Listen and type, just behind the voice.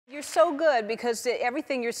you're so good because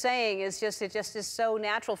everything you're saying is just, it just is so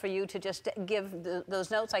natural for you to just give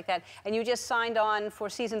those notes like that. And you just signed on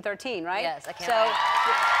for season 13, right? Yes, I can't wait.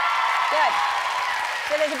 Good.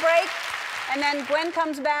 So there's a break, and then Gwen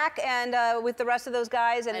comes back and with the rest of those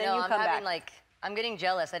guys, and then you come back. I'm getting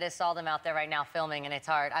jealous. I just saw them out there right now filming, and it's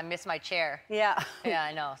hard. I miss my chair. Yeah. Yeah,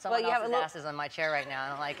 I know. Someone else's ass is on my chair right now. I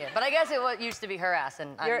don't like it. But I guess it used to be her ass,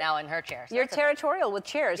 and I'm now in her chair. So you're territorial with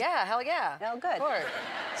chairs. Yeah, hell yeah. Oh, good. Of course.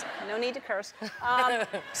 No need to curse.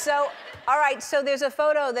 So, all right, so there's a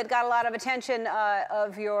photo that got a lot of attention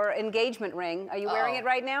of your engagement ring. Are you wearing it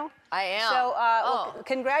right now? I am. So, well,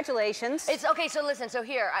 congratulations. It's okay, so listen, so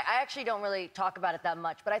here, I actually don't really talk about it that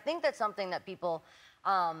much, but I think that's something that people,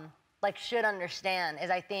 like, should understand is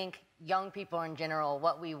I think young people in general,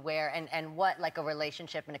 what we wear and what like a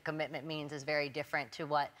relationship and a commitment means is very different to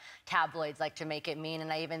what tabloids like to make it mean.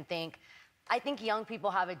 And I think young people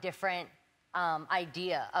have a different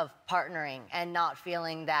idea of partnering and not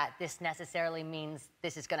feeling that this necessarily means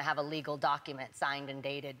this is gonna have a legal document signed and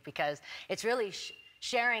dated, because it's really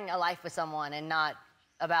sharing a life with someone and not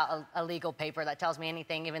about a legal paper that tells me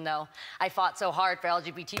anything, even though I fought so hard for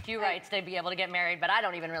LGBTQ rights to be able to get married, but I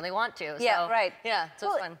don't even really want to. Yeah, so, right. Yeah,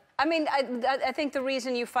 so it's fun. I mean, I think the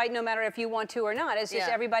reason you fight, no matter if you want to or not, is just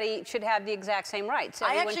everybody should have the exact same rights.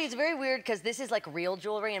 It's very weird because this is like real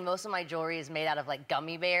jewelry, and most of my jewelry is made out of like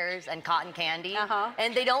gummy bears and cotton candy,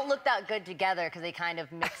 and they don't look that good together because they kind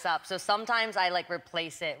of mix up. So sometimes I like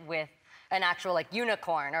replace it with an actual like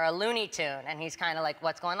unicorn or a Looney Tune, and he's kind of like,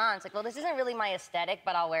 what's going on? It's like, well, this isn't really my aesthetic,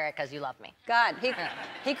 but I'll wear it because you love me. God, he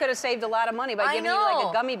could have saved a lot of money by giving you like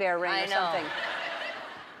a gummy bear ring or something.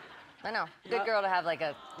 I know. Good girl to have like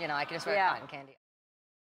a, I can just wear cotton candy.